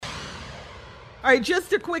All right,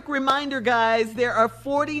 just a quick reminder, guys. There are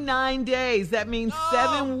 49 days. That means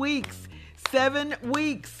 7 weeks. 7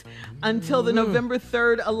 weeks until the November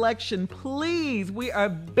 3rd election. Please, we are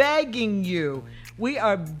begging you. We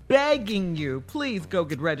are begging you. Please go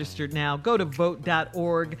get registered now. Go to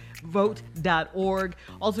vote.org, vote.org.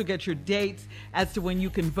 Also get your dates as to when you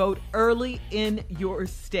can vote early in your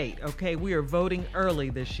state. Okay, we are voting early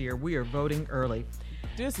this year. We are voting early.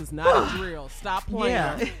 This is not a drill. Stop playing.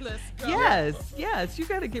 Yeah. Let's go. Yes, you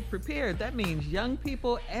got to get prepared. That means young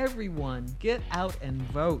people, everyone, get out and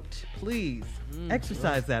vote. Please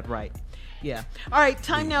exercise that right. Yeah. All right,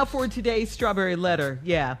 time now for today's Strawberry Letter.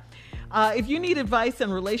 Yeah. If you need advice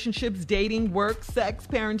on relationships, dating, work, sex,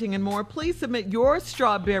 parenting, and more, please submit your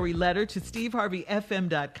Strawberry Letter to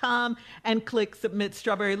steveharveyfm.com and click Submit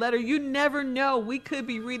Strawberry Letter. You never know. We could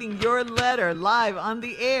be reading your letter live on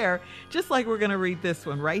the air, just like we're going to read this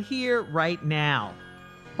one right here, right now.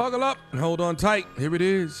 Buckle up and hold on tight. Here it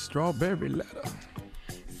is, Strawberry Letter.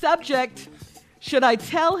 Subject, should I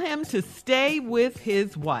tell him to stay with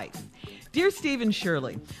his wife? Dear Steve and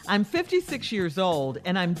Shirley, I'm 56 years old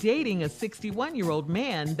and I'm dating a 61-year-old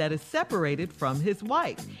man that is separated from his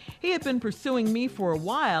wife. He had been pursuing me for a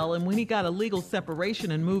while, and when he got a legal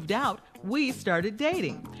separation and moved out, we started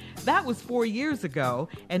dating. That was 4 years ago,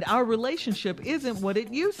 and our relationship isn't what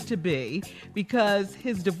it used to be because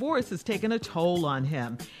his divorce has taken a toll on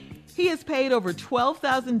him. He has paid over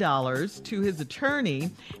 $12,000 to his attorney,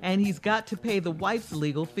 and he's got to pay the wife's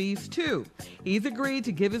legal fees too. He's agreed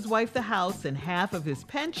to give his wife the house and half of his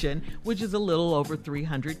pension, which is a little over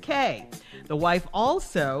 $300K. The wife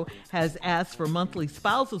also has asked for monthly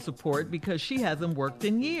spousal support because she hasn't worked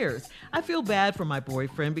in years. I feel bad for my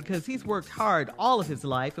boyfriend because he's worked hard all of his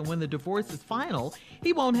life, and when the divorce is final,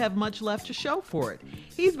 he won't have much left to show for it.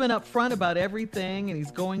 He's been upfront about everything, and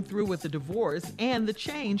he's going through with the divorce and the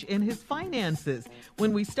change in his finances.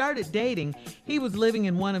 When we started dating, he was living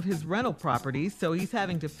in one of his rental properties, so he's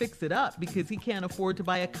having to fix it up because he can't afford to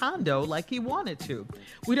buy a condo like he wanted to.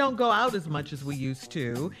 We don't go out as much as we used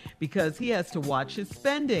to because he has to watch his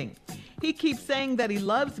spending. He keeps saying that he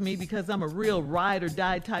loves me because I'm a real ride or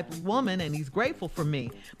die type of woman and he's grateful for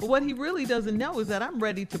me. But what he really doesn't know is that I'm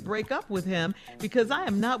ready to break up with him because I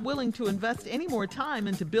am not willing to invest any more time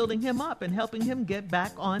into building him up and helping him get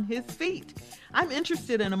back on his feet. I'm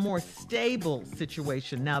interested in a more stable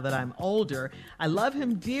situation now that I'm older. I love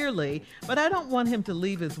him dearly, but I don't want him to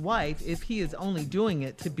leave his wife if he is only doing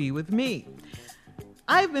it to be with me.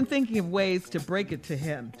 I've been thinking of ways to break it to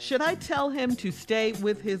him. Should I tell him to stay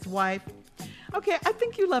with his wife? Okay, I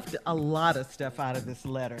think you left a lot of stuff out of this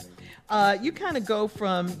letter. You kind of go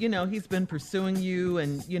from, he's been pursuing you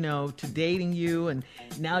and, to dating you, and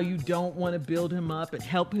now you don't want to build him up and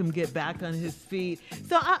help him get back on his feet.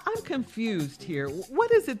 So I'm confused here.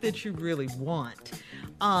 What is it that you really want?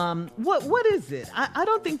 What is it? I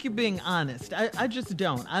don't think you're being honest. I just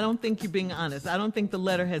don't. I don't think you're being honest. I don't think the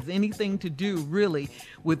letter has anything to do really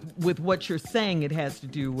with what you're saying it has to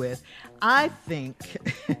do with. I think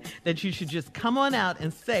that you should just come on out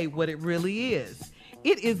and say what it really is.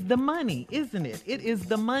 It is the money, isn't it? It is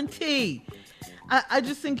the money. I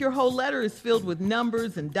just think your whole letter is filled with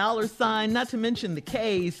numbers and dollar sign, not to mention the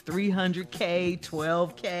K's, 300K,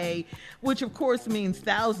 12K, which of course means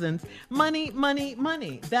thousands. Money, money,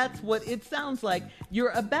 money. That's what it sounds like you're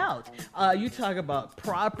about. You talk about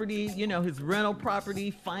property, his rental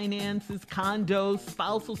property, finances, condos,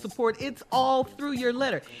 spousal support. It's all through your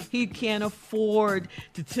letter. He can't afford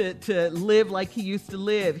to live like he used to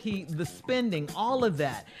live. The spending, all of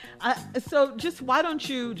that. So just why don't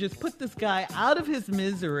you just put this guy out of his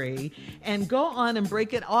misery and go on and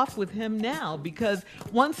break it off with him now, because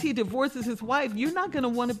once he divorces his wife, you're not going to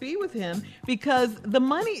want to be with him because the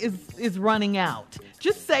money is running out.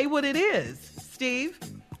 Just say what it is. Steve?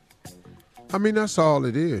 I mean, that's all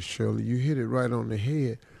it is, Shirley. You hit it right on the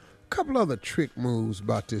head. A couple other trick moves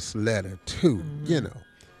about this letter, too.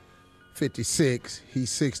 56, he's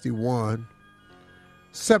 61.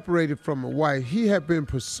 Separated from a wife. He had been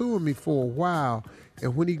pursuing me for a while,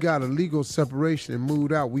 and when he got a legal separation and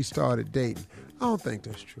moved out, we started dating. I don't think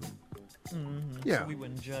that's true. Yeah. So we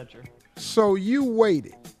wouldn't judge her. So you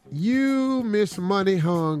waited. You, Miss Money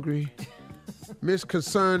Hungry, Miss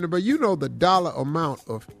Concerned, but you know the dollar amount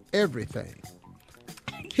of everything.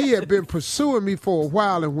 He had been pursuing me for a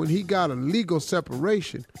while, and when he got a legal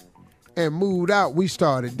separation and moved out, we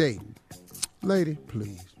started dating. Lady,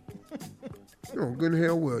 please. Good and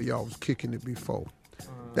hell well y'all was kicking it before.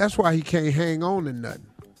 That's why he can't hang on to nothing.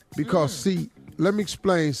 Because, see, let me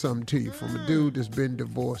explain something to you from a dude that's been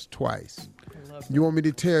divorced twice. You want me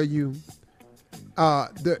to tell you?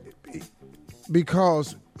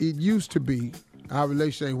 Because it used to be our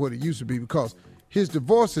relationship ain't what it used to be because his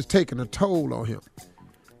divorce has taken a toll on him.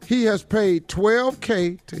 He has paid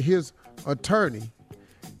 $12K to his attorney,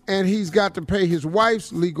 and he's got to pay his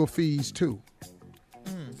wife's legal fees too.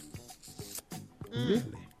 Really?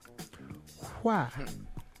 Why?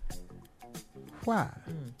 Why?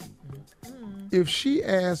 If she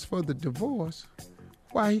asked for the divorce,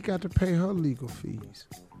 why he got to pay her legal fees?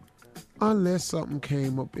 Unless something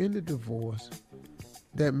came up in the divorce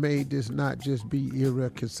that made this not just be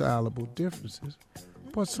irreconcilable differences,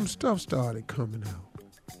 but some stuff started coming out.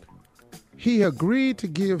 He agreed to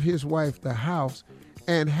give his wife the house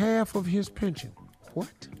and half of his pension.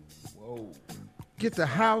 What? Whoa. Get the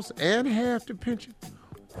house and half the pension?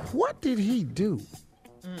 What did he do?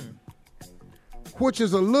 Which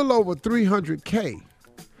is a little over $300K.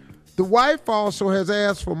 The wife also has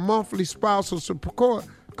asked for monthly spousal support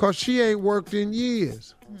because she ain't worked in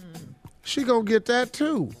years. She gonna get that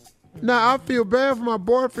too. Now, I feel bad for my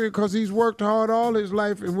boyfriend because he's worked hard all his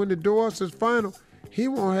life, and when the divorce is final, he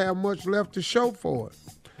won't have much left to show for it.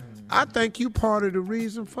 I think you part of the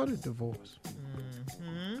reason for the divorce.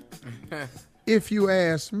 If you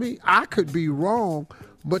ask me, I could be wrong,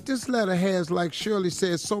 but this letter has, like Shirley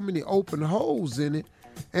said, so many open holes in it,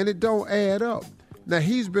 and it don't add up. Now,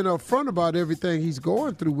 he's been upfront about everything he's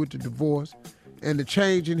going through with the divorce and the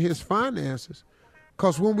change in his finances.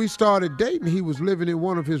 Because when we started dating, he was living in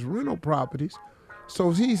one of his rental properties.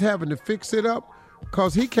 So he's having to fix it up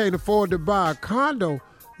because he can't afford to buy a condo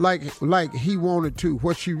like he wanted to.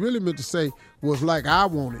 What she really meant to say was like I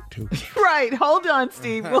wanted to. Right. Hold on,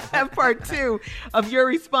 Steve. We'll have part 2 of your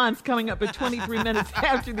response coming up at 23 minutes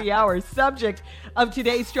after the hour. Subject of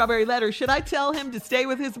today's Strawberry Letter: should I tell him to stay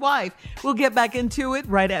with his wife? We'll get back into it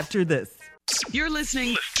right after this. You're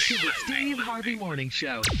listening to the Steve Harvey Morning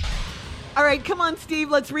Show. All right, come on, Steve.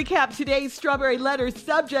 Let's recap today's Strawberry Letter.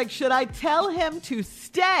 Subject: should I tell him to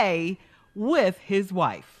stay with his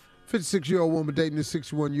wife? 56-year-old woman dating a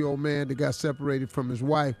 61-year-old man that got separated from his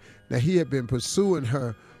wife. Now, he had been pursuing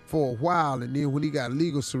her for a while, and then when he got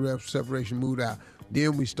legal separation, moved out.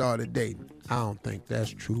 Then we started dating. I don't think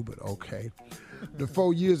that's true, but okay. The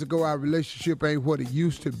 4 years ago, our relationship ain't what it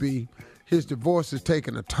used to be. His divorce has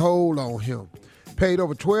taken a toll on him. Paid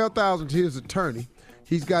over $12,000 to his attorney.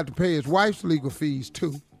 He's got to pay his wife's legal fees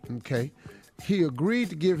too, okay? He agreed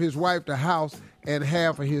to give his wife the house and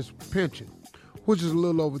half of his pension, which is a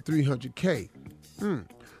little over $300K.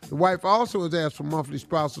 The wife also has asked for monthly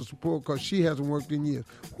spousal support because she hasn't worked in years.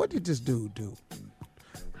 What did this dude do?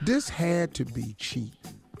 This had to be cheating.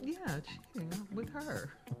 Yeah, cheating with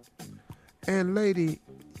her. And lady,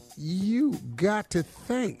 you got to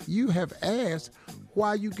think. You have asked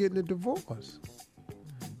why you getting a divorce.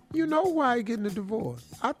 You know why he getting a divorce.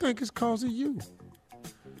 I think it's because of you.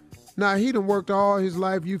 Now, he done worked all his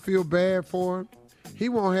life. You feel bad for him. He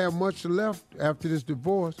won't have much left after this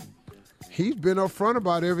divorce. He's been upfront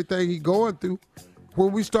about everything he's going through.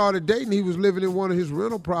 When we started dating, he was living in one of his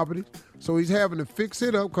rental properties. So he's having to fix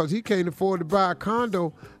it up because he can't afford to buy a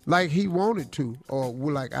condo like he wanted to, or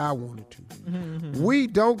like I wanted to. We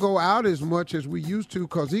don't go out as much as we used to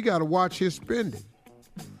because he got to watch his spending.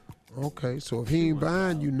 Okay, so if he ain't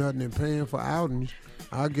buying you nothing and paying for outings,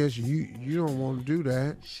 I guess you don't want to do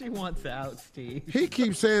that. She wants out, Steve. He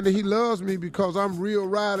keeps saying that he loves me because I'm real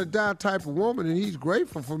ride or die type of woman, and he's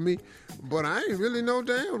grateful for me. But I ain't really no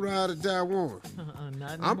damn ride or die woman.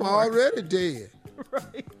 Not I'm anymore. already dead.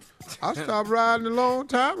 Right. I stopped riding a long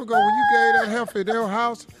time ago when you gave that heifer their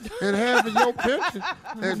house and half of your pension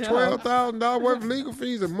and $12,000 worth of legal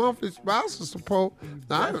fees and monthly spousal support.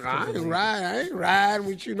 I ain't riding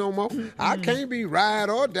with you no more. I can't be ride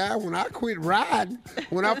or die. When I quit riding,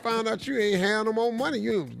 when I found out you ain't have no more money,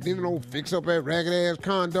 you didn't know fix up that ragged ass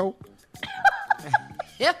condo.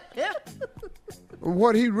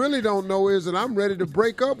 What he really don't know is that I'm ready to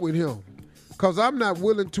break up with him because I'm not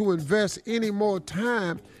willing to invest any more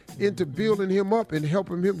time into building him up and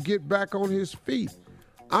helping him get back on his feet.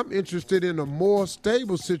 I'm interested in a more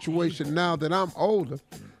stable situation now that I'm older.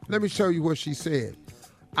 Let me show you what she said.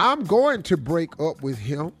 I'm going to break up with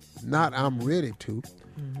him, not I'm ready to,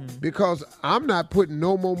 because I'm not putting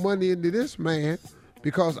no more money into this man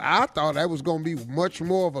because I thought that was going to be much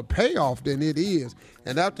more of a payoff than it is.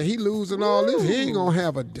 And after he losing all this, he ain't going to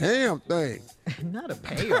have a damn thing. Not a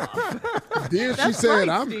payoff. Then she said,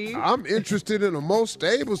 I'm interested in a more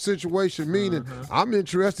stable situation, meaning I'm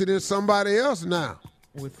interested in somebody else now.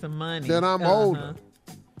 With some money. That I'm older.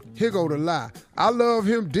 Here go the lie. I love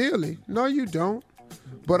him dearly. No, you don't.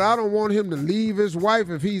 But I don't want him to leave his wife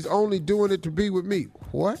if he's only doing it to be with me.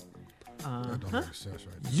 What? That don't make sense,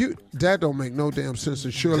 right? That don't make no damn sense,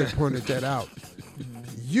 and Shirley pointed that out.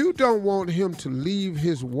 You don't want him to leave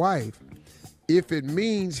his wife if it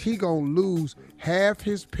means he gonna lose half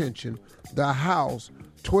his pension, the house,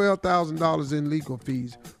 $12,000 in legal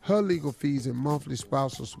fees, her legal fees, and monthly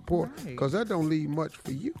spousal support, because that don't leave much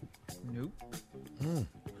for you. Nope.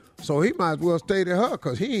 So he might as well stay to her,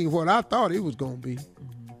 because he ain't what I thought he was gonna be.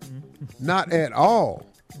 Not at all.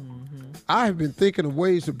 I have been thinking of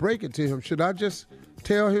ways to break it to him. Should I just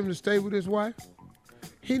tell him to stay with his wife?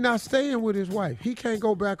 He not staying with his wife. He can't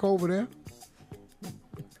go back over there.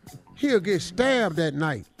 He'll get stabbed that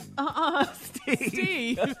night.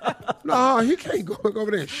 Steve. No, he can't go back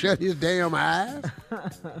over there and shut his damn eyes.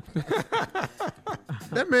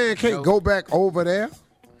 That man can't go back over there.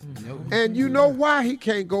 And you know why he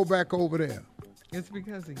can't go back over there? It's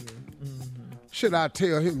because of you. Should I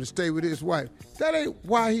tell him to stay with his wife? That ain't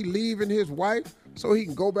why he leaving his wife, so he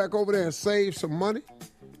can go back over there and save some money.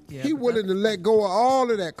 Yeah, He willing to let go of all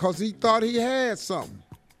of that because he thought he had something.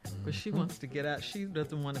 But she wants to get out. She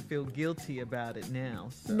doesn't want to feel guilty about it now.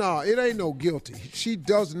 So No, it ain't no guilty. She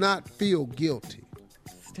does not feel guilty.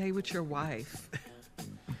 stay with your wife.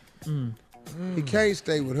 He can't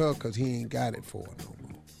stay with her because he ain't got it for her no more.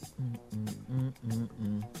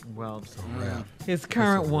 Well, Rap. his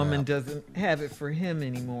current woman doesn't have it for him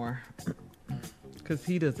anymore because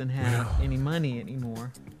he doesn't have any money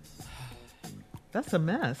anymore. That's a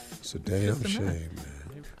mess. It's a damn Just a shame, mess.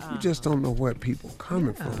 man. You just don't know where people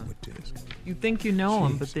coming from with this. You think you know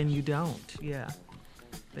them, but then you don't. Yeah.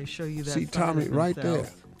 They show you that See, side Tommy, of right there.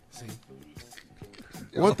 themselves.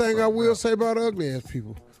 One thing I will say about ugly ass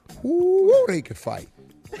people, whoo, they can fight.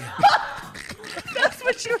 That's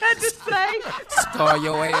what you had to say? Scar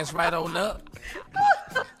your ass right on up.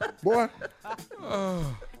 Boy,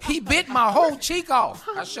 He bit my whole cheek off.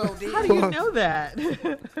 I sure did. How do you know that?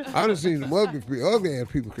 I done seen some ugly ass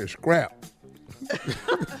people can scrap.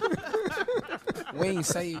 We ain't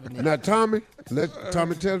saving it. Now, Tommy, let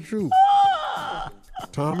Tommy tell the truth.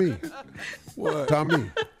 Tommy, What?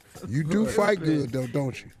 Tommy, you do fight good though,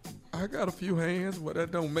 don't you? I got a few hands, but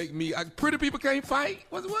that don't make me. Pretty people can't fight.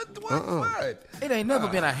 What? It ain't never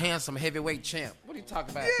been a handsome heavyweight champ. What are you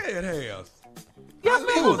talking about? Yeah, it has.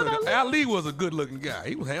 Yeah, Ali was a good-looking guy.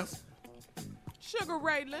 He was handsome. Sugar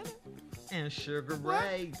Ray Leonard. And Sugar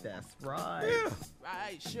Ray, that's right. Yeah.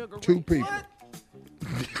 Right, Sugar Two Ray. people.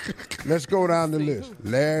 Let's go down the list.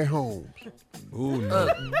 Larry Holmes, Ooh,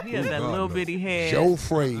 no. He had that God, little no. bitty head. Joe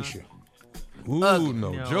Frazier, Ooh, Ugly.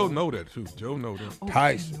 no. No. Joe know that, too. Joe know that.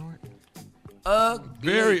 Tyson,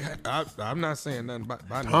 Very. I'm not saying nothing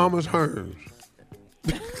about Thomas Hearns,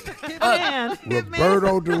 Hitman.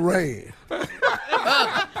 Roberto Duran,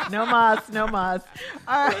 No mas, no mas.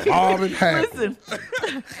 All right. Marvin Hagler. Listen,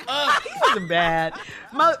 he wasn't bad.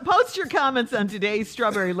 Post your comments on today's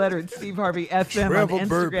Strawberry Letter at Steve Harvey FM Trevor on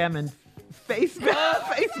Instagram and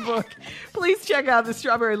Facebook. Please check out the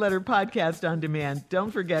Strawberry Letter podcast on demand.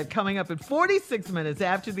 Don't forget, coming up at 46 minutes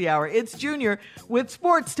after the hour, it's Junior with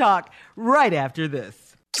Sports Talk right after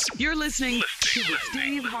this. You're listening to the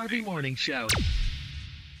Steve Harvey Morning Show.